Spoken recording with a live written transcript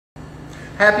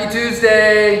Happy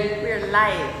Tuesday! We're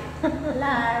live.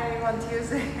 Live on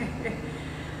Tuesday.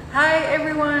 Hi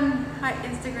everyone. Hi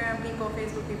Instagram people,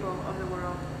 Facebook people of the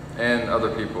world. And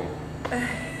other people.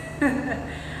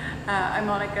 I'm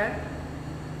Monica.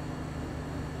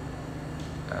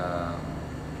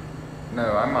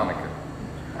 No, I'm Monica.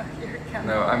 You're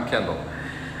Kendall. No, I'm Kendall.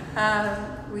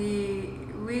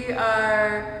 We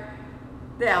are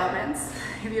the Elements,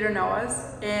 if you don't know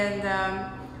us, and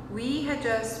we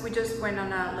just went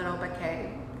on a little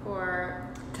vacay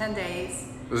for 10 days.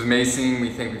 It was amazing. We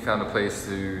think we found a place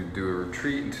to do a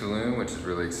retreat in Tulum, which is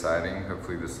really exciting.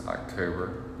 Hopefully this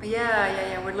October.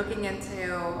 Yeah. We're looking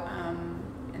into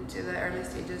the early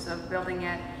stages of building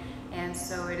it, and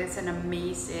so it is an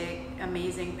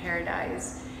amazing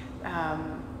paradise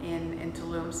in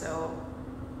Tulum. So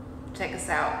check us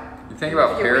out. You think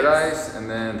about paradise, and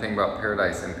then think about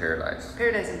paradise in paradise.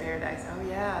 Paradise in paradise. Oh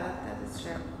yeah, that is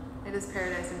true. It is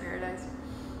paradise in paradise.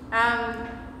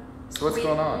 So what's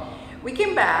going on? We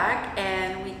came back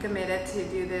and we committed to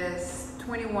do this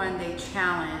 21-day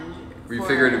challenge. We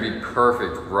figured it'd be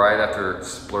perfect right after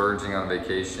splurging on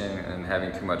vacation and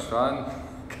having too much fun,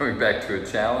 coming back to a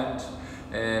challenge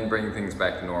and bringing things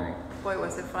back to normal. Boy,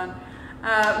 was it fun.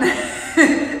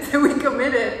 So we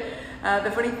committed.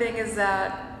 The funny thing is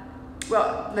that,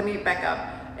 well, let me back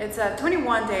up. It's a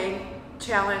 21-day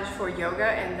challenge for yoga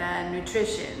and then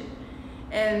nutrition.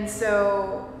 And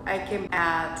so I came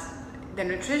at the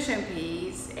nutrition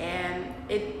piece, and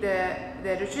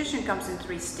the nutrition comes in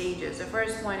 3 stages. The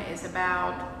first one is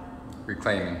about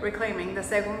reclaiming. The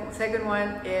second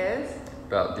one is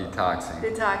about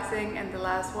detoxing, and the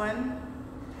last one,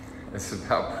 it's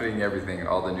about putting everything,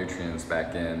 all the nutrients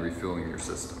back in, refueling your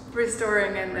system,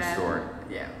 restoring.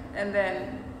 Yeah, and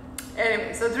then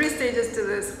anyway, so 3 stages to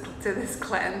this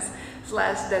cleanse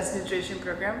 / this nutrition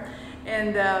program.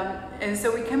 And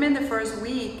so we come in the first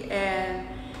week, and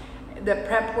the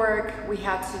prep work we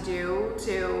had to do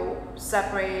to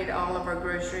separate all of our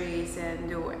groceries and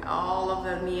do all of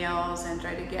the meals and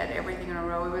try to get everything in a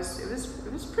row. It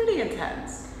was pretty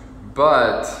intense.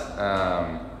 But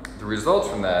the results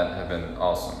from that have been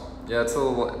awesome. Yeah, it's a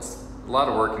lot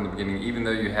of work in the beginning. Even though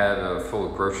you had a full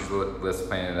grocery list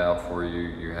planned out for you,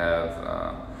 you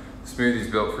have smoothies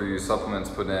built for you, supplements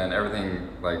put in, everything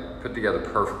like put together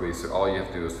perfectly. So all you have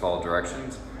to do is follow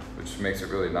directions, which makes it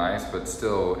really nice. But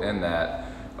still, in that,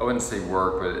 I wouldn't say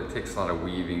work, but it takes a lot of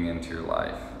weaving into your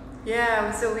life. Yeah.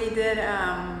 So we did.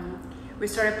 We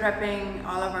started prepping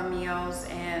all of our meals,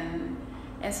 and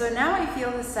so now I feel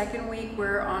the second week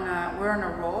we're on a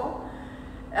roll.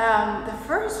 The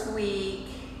first week,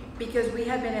 because we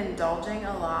had been indulging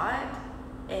a lot,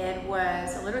 it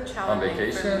was a little challenging. On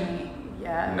vacation? For me.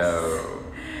 Yes. No.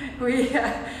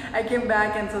 I came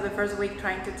back, and so the first week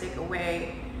trying to take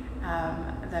away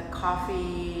the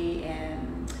coffee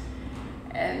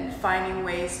and finding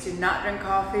ways to not drink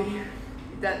coffee,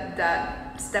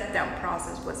 that step down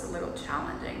process was a little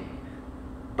challenging,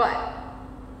 but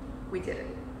we did it.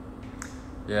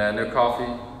 Yeah, no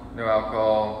coffee, no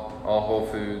alcohol, all whole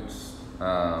foods.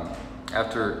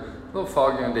 After a little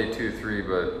foggy on day 2, 3,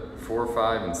 but 4,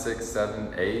 5, and 6,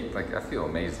 7, 8, like I feel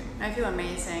amazing. I feel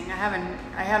amazing. I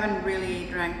haven't really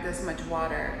drank this much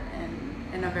water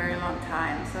in a very long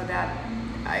time, so that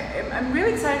I'm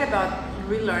really excited about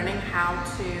relearning how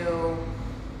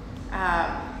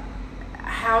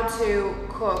to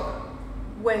cook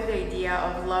with the idea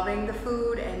of loving the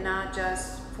food and not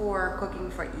just for cooking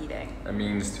for eating. A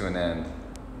means to an end.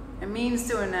 A means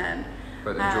to an end.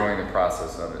 But enjoying the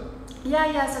process of it.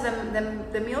 Yeah. So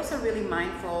the meals are really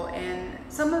mindful, and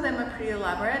some of them are pretty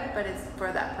elaborate, but it's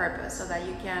for that purpose, so that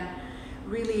you can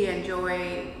really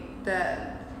enjoy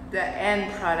the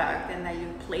end product, and that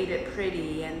you plate it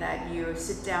pretty, and that you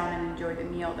sit down and enjoy the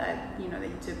meal that you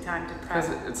took time to prep. Because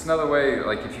it's another way,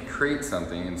 like if you create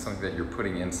something and something that you're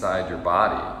putting inside your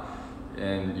body,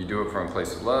 and you do it from a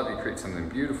place of love, you create something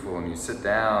beautiful, and you sit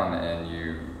down and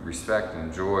you respect and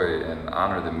enjoy and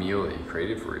honor the meal that you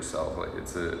created for yourself. Like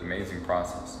it's an amazing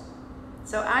process.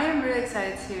 So I am really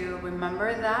excited to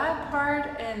remember that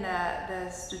part, and that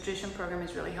this nutrition program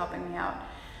is really helping me out.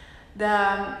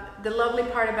 The lovely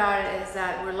part about it is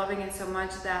that we're loving it so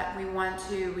much that we want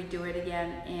to redo it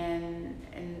again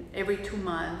in every 2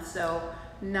 months. So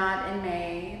not in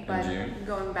May, but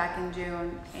going back in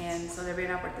June, and so there'll be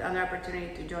an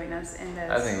opportunity to join us in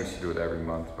this. I think we should do it every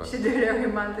month. But should do it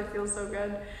every month. It feels so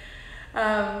good.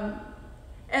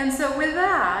 And so with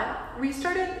that, we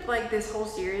started like this whole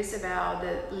series about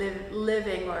the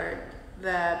living or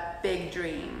the big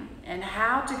dream, and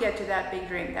how to get to that big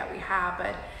dream that we have,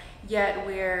 but yet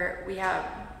we have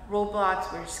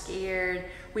roadblocks, we're scared,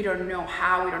 we don't know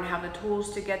how, we don't have the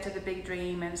tools to get to the big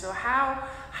dream. And so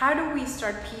how do we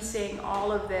start piecing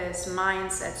all of this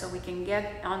mindset so we can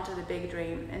get onto the big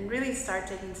dream and really start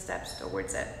taking steps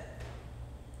towards it?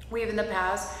 In the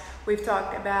past, we've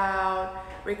talked about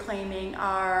reclaiming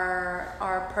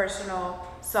our personal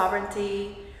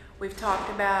sovereignty. We've talked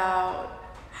about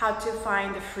how to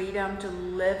find the freedom to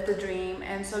live the dream.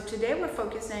 And so today we're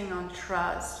focusing on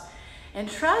trust. And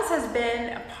trust has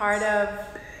been a part of,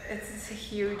 it's a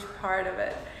huge part of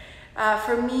it.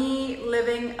 For me,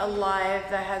 living a life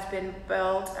that has been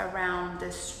built around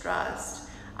distrust,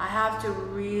 I have to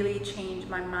really change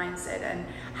my mindset and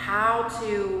how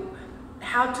to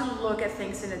look at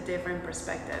things in a different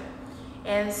perspective.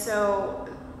 And so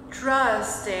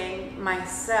trusting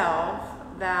myself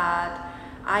that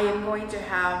I am going to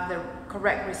have the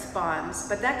correct response,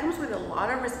 but that comes with a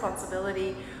lot of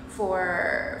responsibility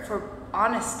for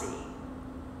honesty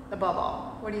above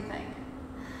all. What do you think?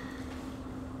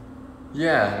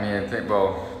 Yeah, I mean, I think,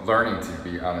 well, learning to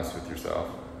be honest with yourself.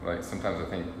 Like sometimes I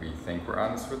think we think we're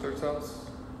honest with ourselves,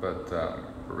 but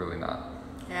we're really not.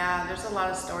 Yeah, there's a lot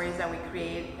of stories that we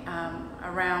create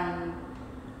around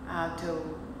to,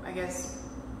 I guess,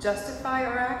 justify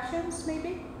our actions,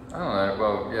 maybe? I don't know.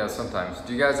 Well, yeah, sometimes.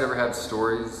 Do you guys ever have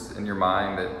stories in your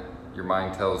mind that your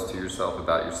mind tells to yourself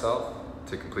about yourself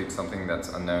to complete something that's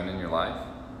unknown in your life?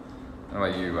 I don't know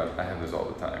about you, but I have those all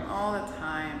the time. All the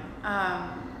time.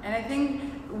 And I think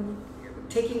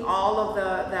taking all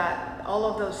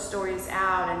of those stories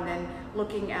out and then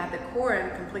looking at the core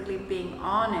and completely being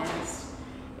honest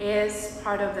is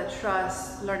part of the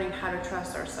trust, learning how to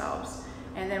trust ourselves.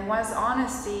 And then once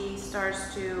honesty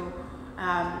starts to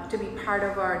be part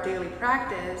of our daily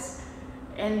practice,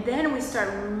 and then we start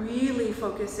really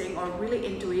focusing, or really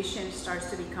intuition starts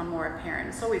to become more apparent.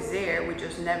 It's always there, we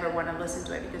just never want to listen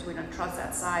to it because we don't trust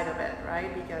that side of it,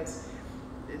 right? Because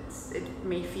it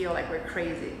may feel like we're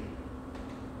crazy.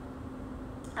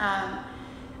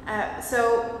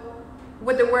 So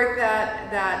with the work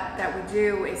that we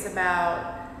do is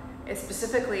about,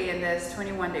 specifically in this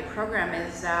 21-day program,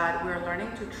 is that we're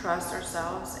learning to trust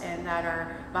ourselves and that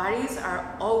our bodies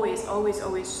are always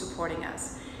supporting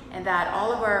us, and that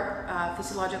all of our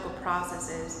physiological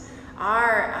processes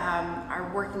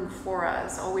are working for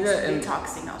us, always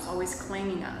detoxing us, always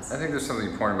cleaning us. I think there's something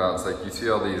important about it. It's like you see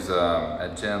all these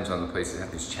at gyms and other places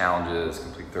have these challenges,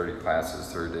 complete 30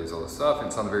 classes, 30 days, all this stuff, and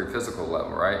it's on the very physical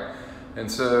level, right? And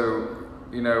so,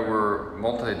 you know, we're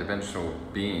multi-dimensional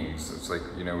beings. It's like,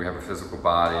 you know, we have a physical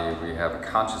body, we have a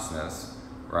consciousness,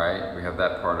 right? We have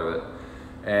that part of it.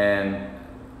 And,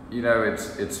 you know,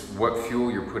 it's what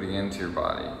fuel you're putting into your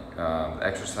body, the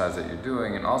exercise that you're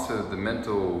doing, and also the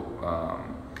mental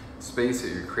space that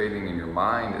you're creating in your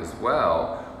mind as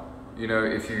well. You know,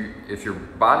 if your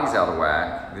body's out of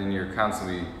whack, then you're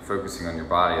constantly focusing on your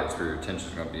body. That's where your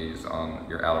attention's going to be, is on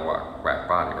your out of whack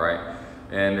body, right?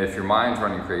 And if your mind's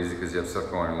running crazy because you have stuff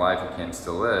going on in life, you can't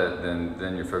still it,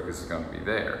 then your focus is going to be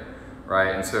there,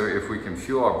 right? And so if we can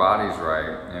fuel our bodies right,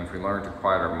 and if we learn to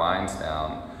quiet our minds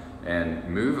down and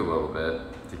move a little bit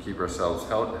to keep ourselves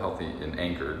healthy and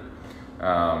anchored,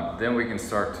 then we can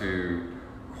start to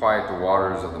quiet the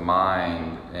waters of the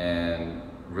mind and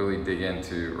really dig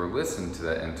into or listen to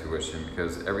that intuition,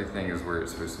 because everything is where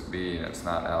it's supposed to be and it's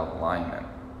not out of alignment.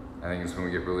 I think it's when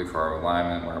we get really far out of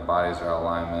alignment, when our bodies are out of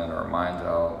alignment, or our minds are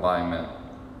out of alignment,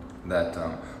 that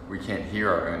we can't hear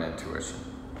our own intuition.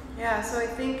 Yeah, so I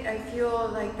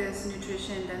feel like this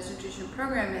nutrition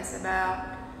program is about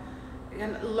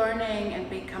learning and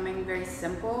becoming very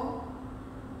simple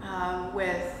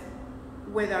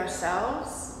with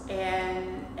ourselves,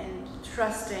 and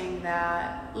trusting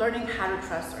that, learning how to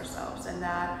trust ourselves, and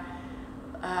that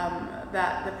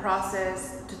the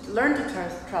process, to learn to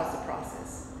trust the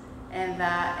process. And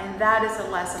that is a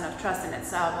lesson of trust in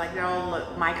itself. Like, they're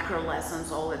all micro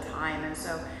lessons all the time. And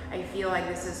so I feel like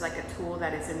this is like a tool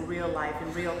that is in real life,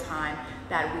 in real time,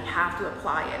 that we have to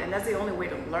apply it. And that's the only way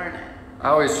to learn it. I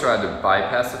always try to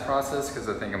bypass the process because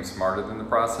I think I'm smarter than the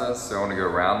process. So I want to go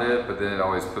around it, but then it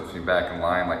always puts me back in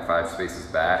line, like 5 spaces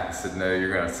back. I said, no,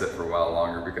 you're going to sit for a while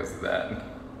longer because of that.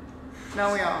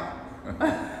 No, we are.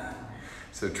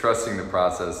 So trusting the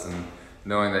process and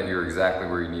knowing that you're exactly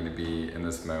where you need to be in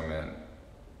this moment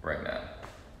right now.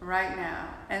 Right now.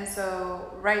 And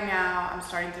so right now I'm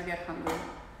starting to get hungry.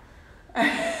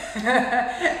 I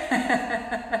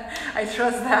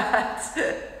trust that.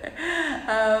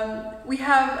 We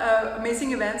have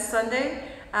amazing events Sunday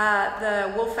at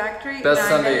the Wolf Factory. Best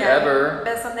Sunday ever.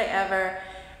 Best Sunday ever.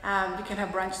 You can have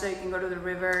brunch there, you can go to the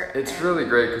river. It's really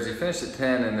great because you finish at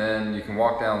 10 and then you can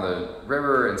walk down the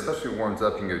river, and especially when it warms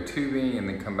up, you can go tubing and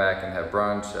then come back and have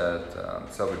brunch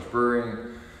at Selvage Brewing.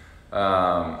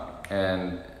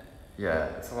 And yeah,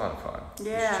 it's a lot of fun.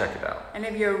 Yeah. Just check it out. And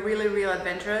if you're really, real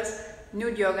adventurous,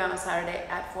 nude yoga on Saturday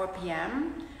at 4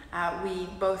 p.m. We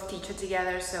both teach it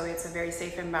together, so it's a very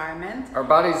safe environment. Our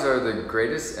bodies are the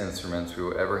greatest instruments we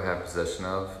will ever have possession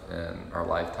of in our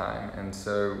lifetime, and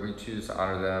so we choose to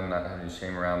honor them, not have any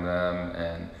shame around them,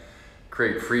 and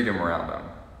create freedom around them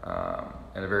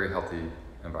in a very healthy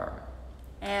environment.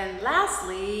 And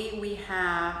lastly, we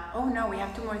have, we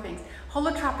have two more things.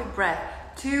 Holotropic breath,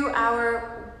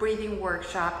 2-hour breathing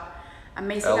workshop,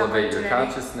 amazing Elevate your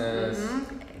opportunity.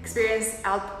 consciousness. Experience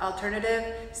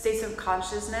alternative states of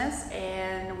consciousness,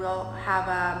 and we'll have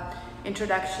a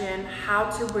introduction, how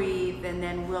to breathe, and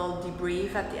then we'll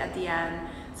debrief at the end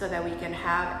so that we can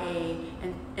have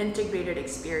an integrated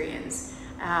experience.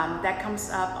 That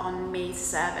comes up on May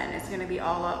 7. It's going to be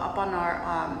all up on our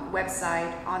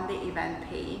website on the event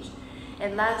page.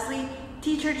 And lastly,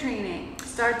 teacher training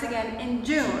starts again in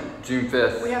June. June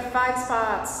 5th. We have 5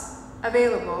 spots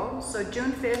available, so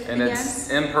June 5th and again.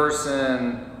 it's in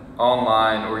person,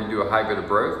 online, or you do a hybrid of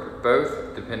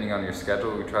both depending on your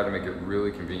schedule. We try to make it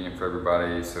really convenient for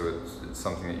everybody, so it's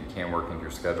something that you can work into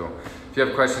your schedule. If you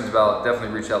have questions about it,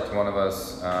 definitely reach out to one of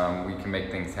us. We can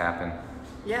make things happen.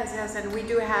 Yes, and we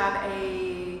do have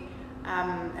a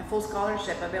full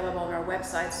scholarship available on our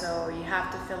website, so you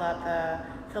have to fill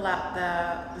out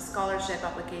the scholarship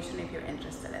application if you're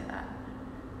interested in that.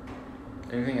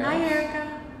 Anything else? Hi,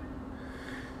 Erica.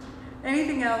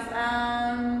 Anything else?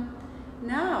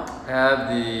 No. Have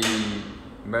the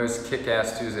most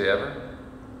kick-ass Tuesday ever.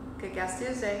 Kick-ass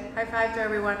Tuesday. High five to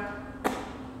everyone.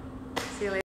 See you later.